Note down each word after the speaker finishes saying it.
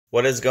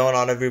What is going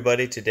on,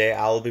 everybody? Today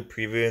I will be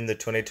previewing the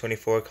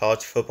 2024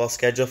 college football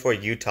schedule for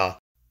Utah.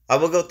 I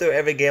will go through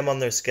every game on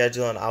their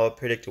schedule and I will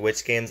predict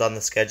which games on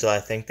the schedule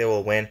I think they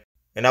will win,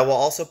 and I will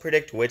also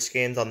predict which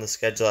games on the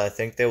schedule I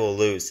think they will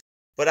lose.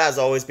 But as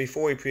always,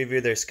 before we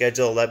preview their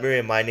schedule, let me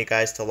remind you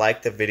guys to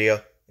like the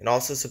video and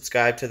also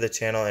subscribe to the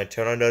channel and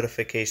turn on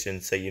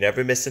notifications so you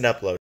never miss an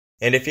upload.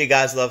 And if you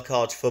guys love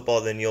college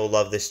football, then you'll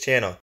love this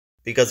channel,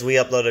 because we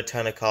upload a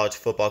ton of college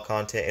football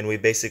content and we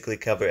basically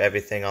cover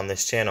everything on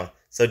this channel.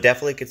 So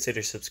definitely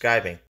consider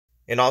subscribing.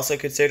 And also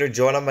consider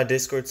joining my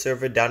Discord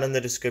server down in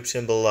the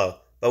description below.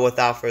 But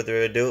without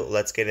further ado,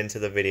 let's get into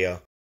the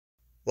video.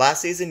 Last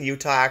season,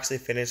 Utah actually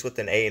finished with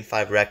an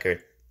 8-5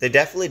 record. They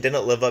definitely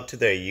didn't live up to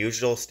their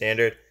usual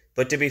standard,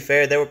 but to be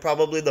fair, they were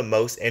probably the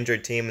most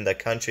injured team in the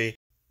country,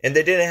 and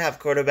they didn't have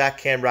quarterback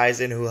Cam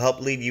Rising, who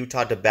helped lead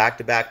Utah to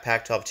back-to-back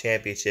Pac-12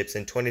 championships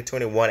in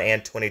 2021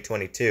 and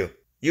 2022.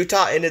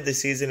 Utah ended the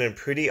season in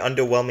pretty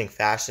underwhelming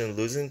fashion,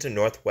 losing to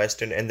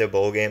Northwestern in their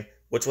bowl game,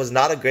 which was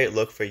not a great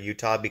look for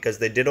Utah because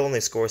they did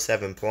only score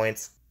 7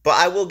 points. But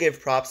I will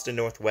give props to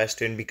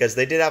Northwestern because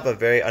they did have a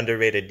very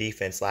underrated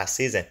defense last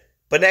season.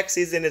 But next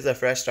season is a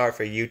fresh start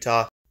for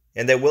Utah,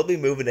 and they will be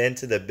moving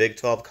into the Big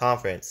 12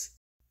 Conference.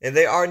 And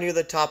they are near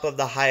the top of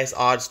the highest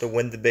odds to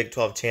win the Big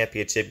 12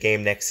 championship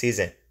game next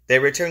season. They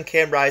returned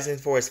Cam Rising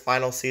for his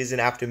final season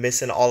after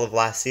missing all of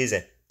last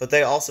season, but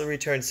they also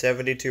returned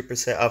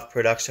 72% of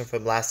production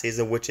from last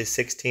season, which is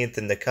 16th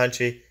in the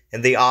country,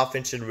 and the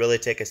offense should really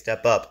take a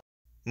step up.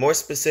 More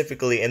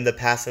specifically in the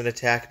passing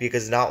attack,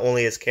 because not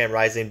only is Cam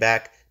Rising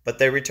back, but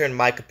they return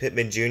Micah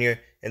Pittman Jr.,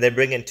 and they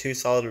bring in 2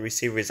 solid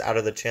receivers out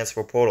of the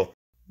transfer portal,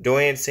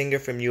 Dorian Singer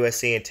from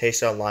USC and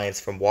Tayshaun Lyons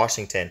from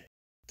Washington.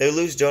 They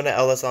lose Jonah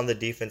Ellis on the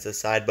defensive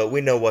side, but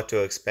we know what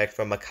to expect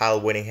from a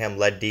Kyle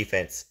Whittingham-led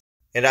defense.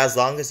 And as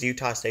long as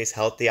Utah stays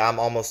healthy, I'm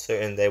almost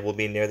certain they will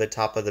be near the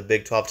top of the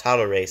Big 12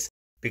 title race,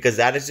 because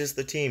that is just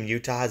the team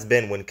Utah has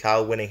been when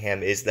Kyle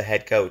Whittingham is the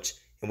head coach,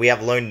 and we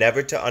have learned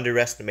never to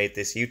underestimate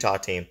this Utah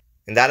team.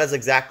 And that is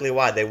exactly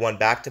why they won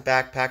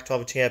back-to-back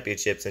Pac-12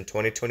 championships in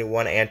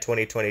 2021 and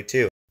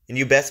 2022. And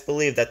you best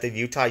believe that the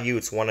Utah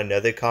Utes won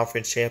another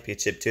conference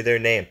championship to their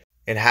name.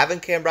 And having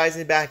Cam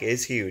Rising back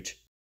is huge.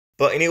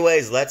 But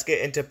anyways, let's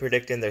get into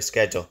predicting their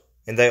schedule.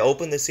 And they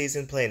open the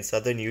season playing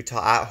Southern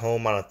Utah at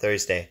home on a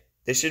Thursday.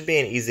 This should be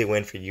an easy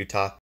win for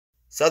Utah.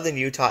 Southern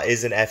Utah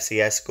is an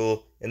FCS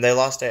school, and they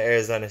lost to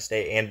Arizona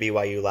State and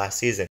BYU last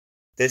season.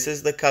 This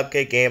is the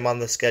cupcake game on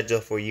the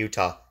schedule for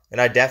Utah,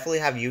 and I definitely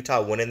have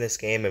Utah winning this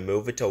game and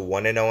move it to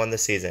 1-0 on the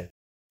season.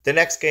 The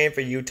next game for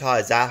Utah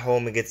is at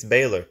home against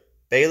Baylor.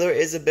 Baylor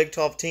is a Big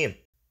 12 team,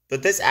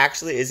 but this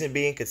actually isn't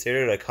being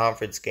considered a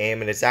conference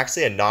game, and it's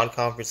actually a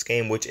non-conference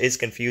game, which is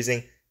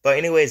confusing. But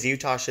anyways,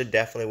 Utah should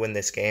definitely win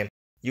this game.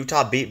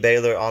 Utah beat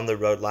Baylor on the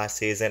road last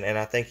season, and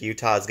I think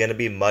Utah is going to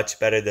be much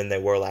better than they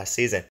were last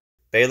season.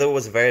 Baylor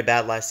was very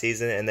bad last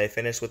season, and they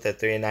finished with a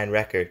 3-9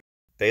 record.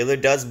 Baylor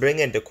does bring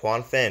in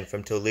DeQuan Finn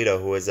from Toledo,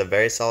 who is a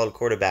very solid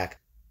quarterback.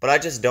 But I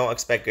just don't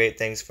expect great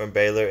things from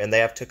Baylor, and they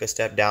have took a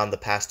step down the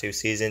past 2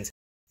 seasons.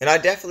 And I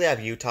definitely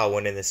have Utah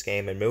winning this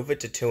game and move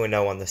it to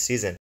 2-0 on the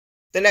season.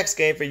 The next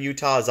game for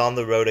Utah is on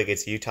the road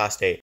against Utah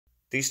State.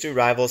 These 2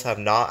 rivals have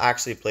not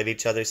actually played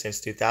each other since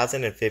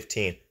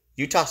 2015.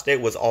 Utah State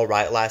was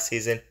alright last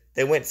season.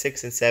 They went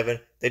 6-7.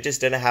 They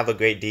just didn't have a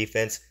great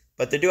defense,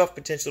 but they do have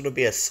potential to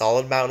be a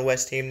solid Mountain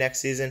West team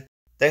next season.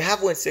 They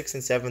have went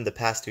 6-7 the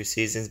past 2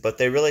 seasons, but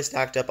they really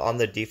stacked up on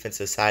the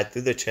defensive side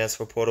through the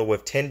transfer portal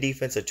with 10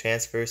 defensive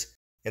transfers,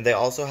 and they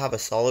also have a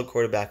solid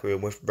quarterback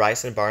room with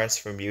Bryson Barnes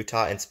from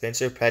Utah and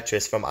Spencer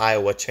Petras from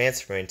Iowa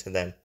transferring to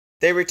them.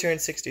 They returned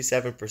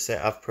 67%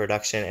 of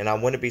production, and I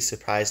wouldn't be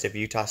surprised if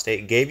Utah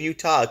State gave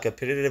Utah a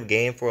competitive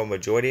game for a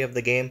majority of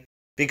the game,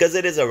 because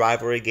it is a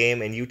rivalry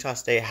game and Utah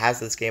State has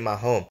this game at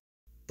home.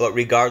 But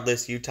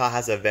regardless, Utah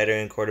has a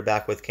veteran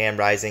quarterback with Cam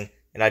Rising,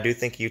 and I do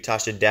think Utah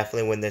should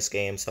definitely win this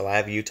game, so I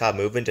have Utah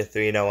moving to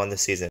 3-0 on the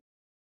season.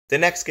 The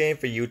next game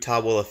for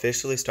Utah will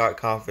officially start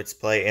conference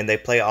play, and they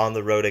play on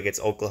the road against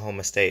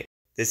Oklahoma State.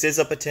 This is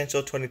a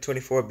potential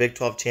 2024 Big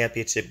 12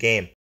 championship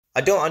game.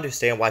 I don't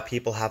understand why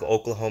people have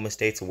Oklahoma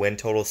State's win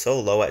total so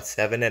low at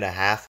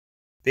 7.5,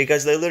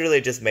 because they literally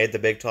just made the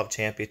Big 12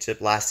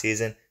 championship last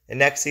season, and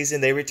next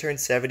season they returned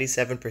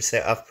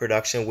 77% of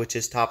production, which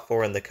is top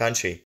 4 in the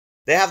country.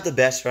 They have the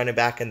best running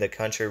back in the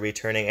country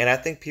returning, and I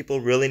think people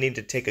really need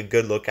to take a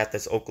good look at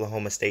this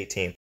Oklahoma State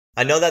team.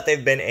 I know that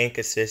they've been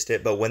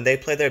inconsistent, but when they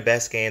play their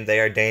best game, they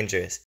are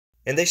dangerous.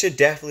 And they should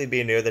definitely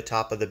be near the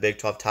top of the Big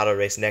 12 title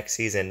race next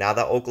season now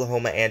that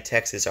Oklahoma and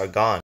Texas are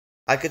gone.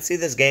 I could see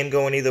this game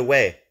going either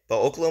way,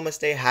 but Oklahoma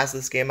State has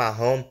this game at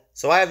home,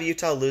 so I have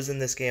Utah losing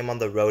this game on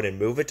the road and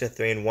move it to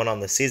 3-1 on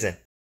the season.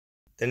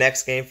 The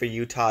next game for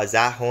Utah is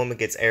at home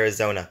against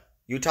Arizona.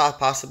 Utah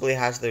possibly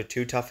has their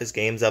 2 toughest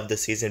games of the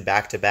season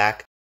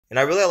back-to-back, and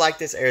I really like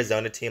this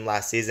Arizona team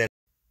last season,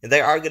 and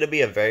they are going to be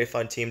a very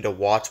fun team to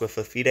watch with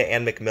Fafita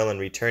and McMillan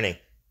returning.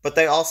 But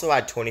they also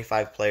had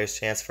 25 players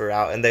transfer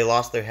out, and they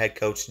lost their head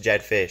coach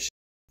Jedd Fisch.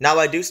 Now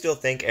I do still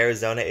think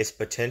Arizona is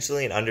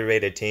potentially an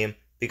underrated team,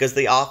 because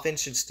the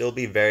offense should still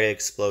be very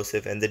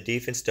explosive and the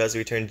defense does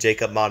return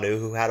Jacob Manu,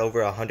 who had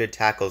over 100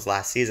 tackles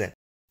last season.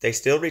 They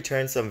still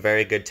return some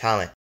very good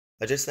talent.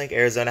 I just think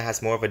Arizona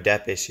has more of a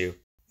depth issue.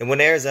 And when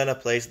Arizona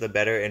plays the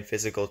better and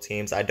physical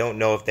teams, I don't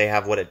know if they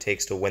have what it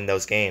takes to win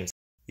those games.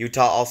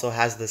 Utah also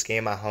has this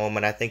game at home,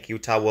 and I think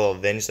Utah will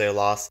avenge their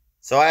loss.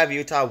 So I have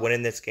Utah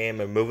winning this game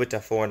and move it to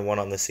 4-1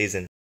 on the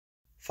season.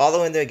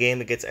 Following their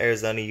game against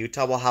Arizona,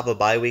 Utah will have a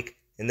bye week,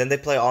 and then they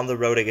play on the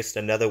road against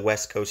another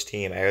West Coast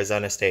team,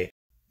 Arizona State.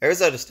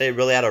 Arizona State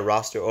really had a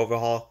roster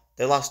overhaul.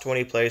 They lost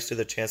 20 players to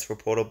the transfer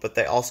portal, but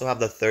they also have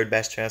the third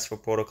best transfer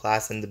portal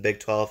class in the Big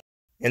 12,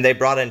 and they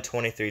brought in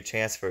 23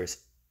 transfers.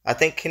 I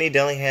think Kenny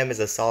Dillingham is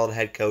a solid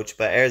head coach,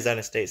 but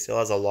Arizona State still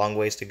has a long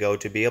ways to go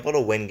to be able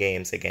to win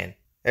games again.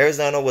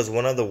 Arizona was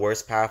one of the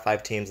worst Power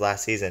 5 teams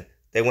last season.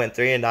 They went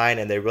 3-9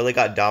 and they really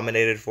got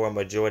dominated for a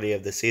majority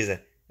of the season.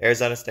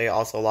 Arizona State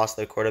also lost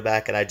their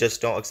quarterback, and I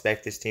just don't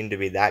expect this team to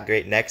be that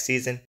great next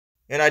season.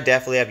 And I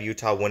definitely have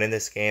Utah winning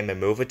this game and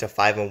move it to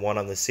 5-1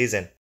 on the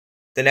season.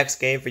 The next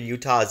game for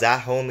Utah is at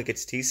home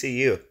against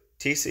TCU.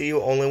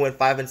 TCU only went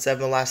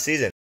 5-7 last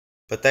season,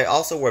 but they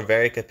also were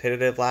very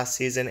competitive last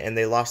season and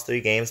they lost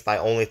 3 games by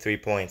only 3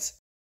 points.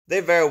 They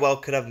very well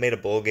could have made a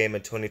bowl game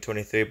in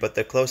 2023, but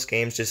the close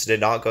games just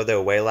did not go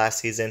their way last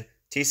season.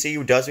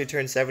 TCU does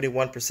return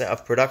 71%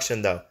 of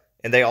production though,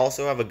 and they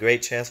also have a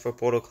great transfer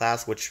portal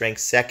class which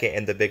ranks second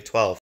in the Big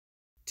 12.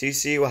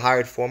 TCU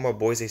hired former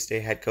Boise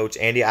State head coach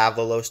Andy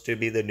Avalos to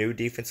be the new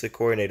defensive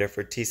coordinator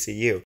for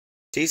TCU.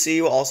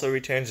 TCU also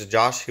returns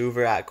Josh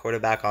Hoover at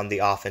quarterback on the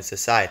offensive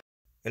side.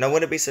 And I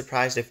wouldn't be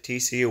surprised if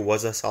TCU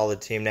was a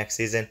solid team next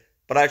season,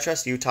 but I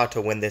trust Utah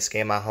to win this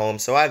game at home,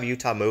 so I have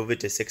Utah move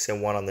it to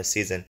 6-1 on the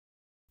season.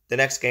 The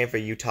next game for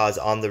Utah is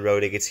on the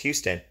road against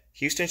Houston.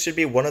 Houston should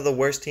be one of the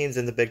worst teams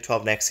in the Big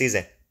 12 next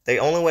season. They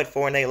only went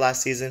 4-8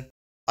 last season.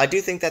 I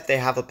do think that they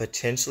have a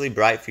potentially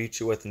bright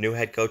future with new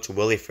head coach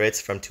Willie Fritz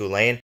from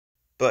Tulane,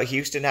 but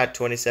Houston had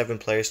 27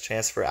 players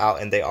transfer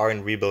out and they are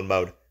in rebuild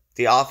mode.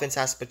 The offense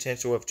has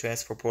potential with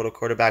transfer portal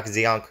quarterback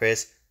Zeon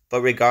Chriss,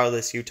 but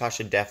regardless, Utah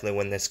should definitely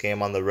win this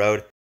game on the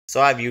road,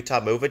 so I have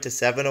Utah move it to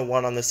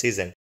 7-1 on the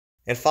season.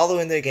 And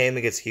following their game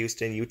against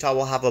Houston, Utah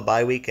will have a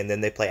bye week and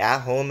then they play at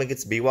home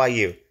against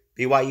BYU.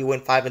 BYU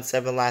went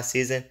 5-7 last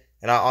season,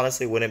 and I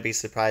honestly wouldn't be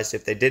surprised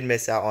if they did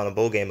miss out on a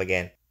bowl game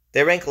again.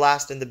 They rank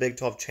last in the Big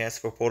 12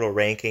 transfer portal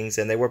rankings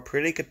and they were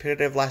pretty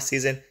competitive last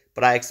season,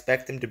 but I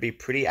expect them to be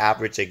pretty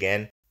average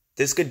again.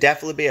 This could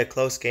definitely be a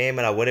close game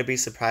and I wouldn't be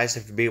surprised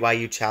if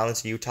BYU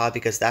challenged Utah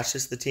because that's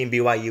just the team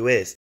BYU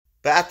is.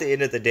 But at the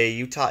end of the day,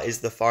 Utah is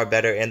the far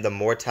better and the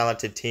more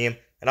talented team,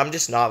 and I'm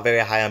just not very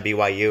high on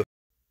BYU.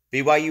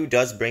 BYU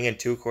does bring in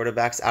 2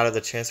 quarterbacks out of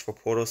the transfer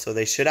portal, so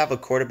they should have a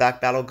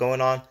quarterback battle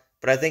going on,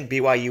 but I think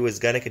BYU is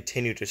going to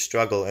continue to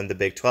struggle in the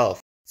Big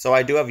 12. So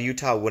I do have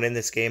Utah winning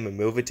this game and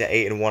move it to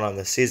 8-1 on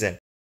the season.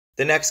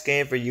 The next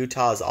game for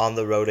Utah is on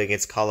the road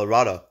against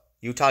Colorado.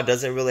 Utah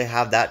doesn't really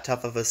have that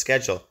tough of a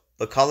schedule,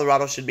 but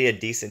Colorado should be a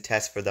decent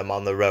test for them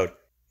on the road.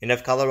 And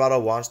if Colorado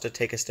wants to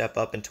take a step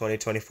up in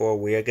 2024,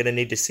 we are going to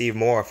need to see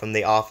more from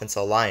the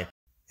offensive line.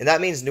 And that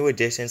means new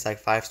additions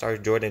like 5-star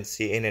Jordan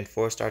Seaton and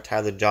 4-star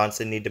Tyler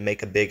Johnson need to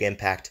make a big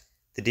impact.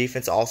 The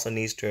defense also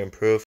needs to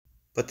improve,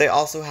 but they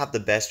also have the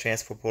best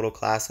transfer portal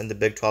class in the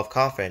Big 12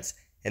 Conference,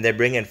 and they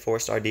bring in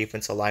 4-star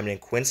defensive linemen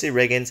Quincy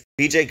Riggins,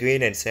 BJ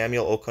Green, and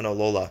Samuel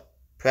Okonolola.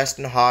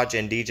 Preston Hodge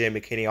and DJ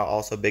McKinney are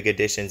also big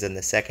additions in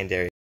the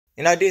secondary.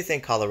 And I do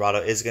think Colorado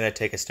is going to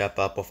take a step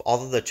up with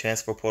all of the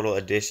transfer portal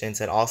additions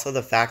and also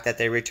the fact that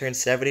they return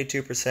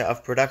 72%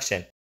 of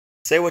production.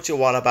 Say what you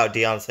want about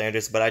Deion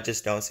Sanders, but I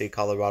just don't see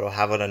Colorado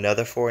having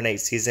another 4-8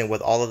 season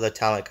with all of the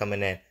talent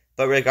coming in.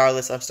 But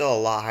regardless, I'm still a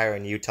lot higher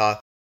in Utah,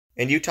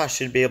 and Utah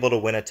should be able to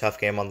win a tough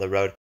game on the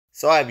road.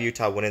 So I have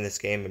Utah winning this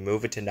game and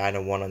move it to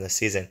 9-1 on the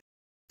season.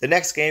 The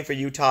next game for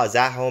Utah is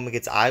at home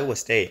against Iowa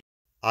State.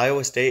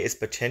 Iowa State is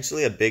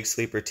potentially a big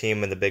sleeper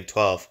team in the Big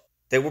 12.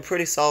 They were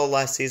pretty solid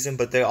last season,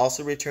 but they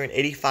also returned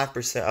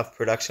 85% of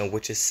production,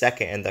 which is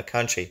second in the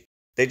country.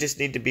 They just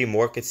need to be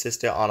more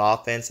consistent on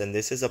offense, and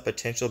this is a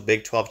potential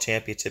Big 12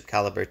 championship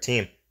caliber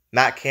team.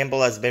 Matt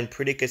Campbell has been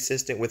pretty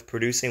consistent with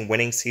producing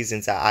winning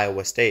seasons at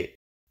Iowa State,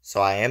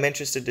 so I am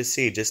interested to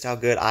see just how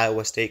good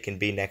Iowa State can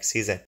be next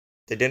season.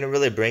 They didn't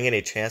really bring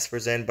any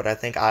transfers in, but I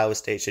think Iowa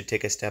State should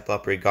take a step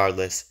up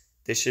regardless.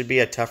 This should be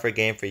a tougher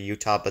game for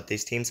Utah, but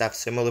these teams have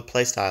similar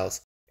play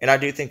styles. And I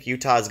do think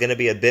Utah is going to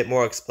be a bit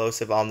more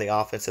explosive on the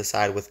offensive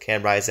side with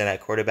Cam Rising at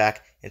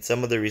quarterback and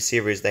some of the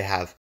receivers they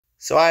have.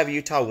 So I have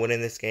Utah winning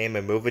this game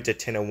and move it to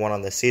 10-1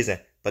 on the season,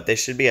 but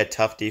this should be a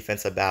tough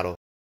defensive battle.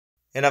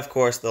 And of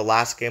course, the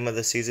last game of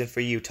the season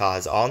for Utah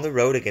is on the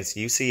road against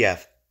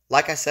UCF.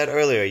 Like I said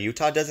earlier,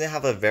 Utah doesn't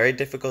have a very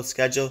difficult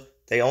schedule.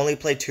 They only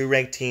play 2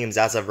 ranked teams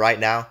as of right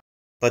now,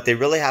 but they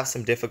really have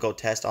some difficult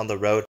tests on the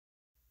road,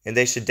 and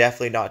they should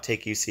definitely not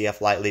take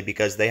UCF lightly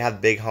because they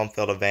have big home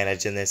field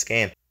advantage in this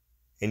game.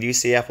 And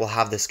UCF will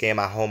have this game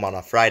at home on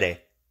a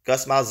Friday.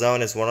 Gus Malzahn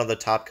is one of the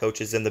top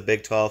coaches in the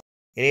Big 12,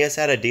 and he has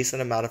had a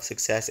decent amount of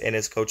success in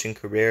his coaching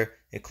career,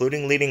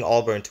 including leading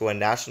Auburn to a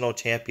national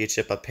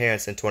championship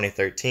appearance in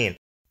 2013.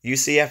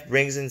 UCF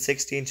brings in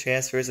 16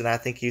 transfers, and I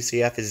think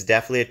UCF is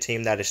definitely a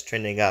team that is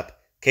trending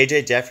up.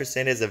 KJ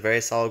Jefferson is a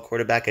very solid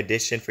quarterback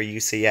addition for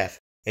UCF,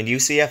 and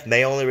UCF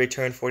may only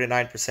return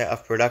 49%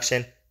 of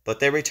production, but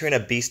they return a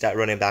beast at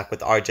running back with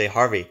RJ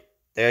Harvey.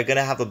 They're going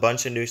to have a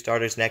bunch of new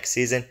starters next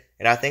season,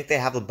 and I think they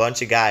have a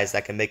bunch of guys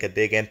that can make a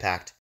big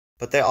impact.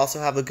 But they also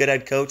have a good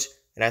head coach,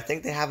 and I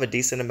think they have a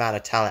decent amount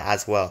of talent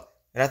as well.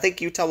 And I think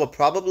Utah will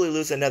probably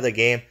lose another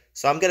game,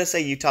 so I'm going to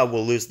say Utah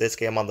will lose this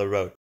game on the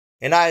road.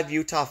 And I have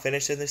Utah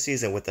finishing the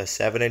season with a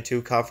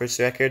 7-2 conference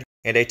record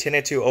and a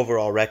 10-2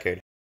 overall record.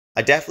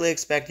 I definitely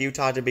expect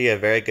Utah to be a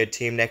very good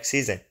team next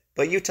season,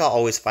 but Utah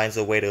always finds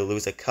a way to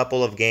lose a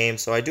couple of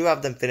games, so I do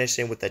have them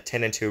finishing with a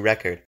 10-2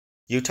 record.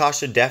 Utah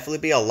should definitely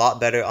be a lot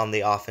better on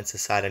the offensive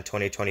side in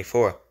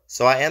 2024,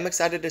 so I am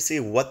excited to see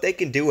what they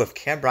can do with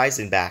Cam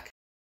Rising back.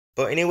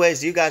 But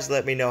anyways, you guys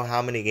let me know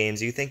how many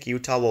games you think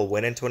Utah will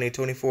win in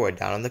 2024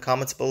 down in the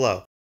comments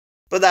below.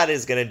 But that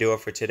is going to do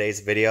it for today's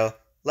video.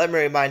 Let me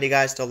remind you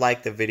guys to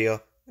like the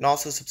video and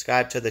also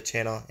subscribe to the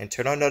channel and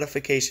turn on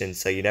notifications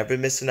so you never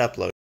miss an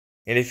upload.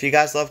 And if you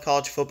guys love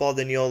college football,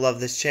 then you'll love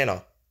this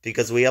channel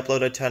because we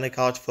upload a ton of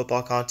college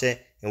football content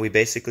and we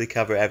basically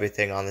cover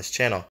everything on this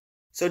channel.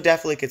 So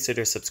definitely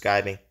consider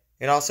subscribing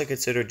and also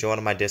consider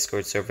joining my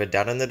Discord server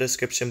down in the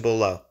description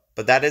below.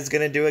 But that is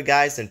going to do it,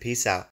 guys, and peace out.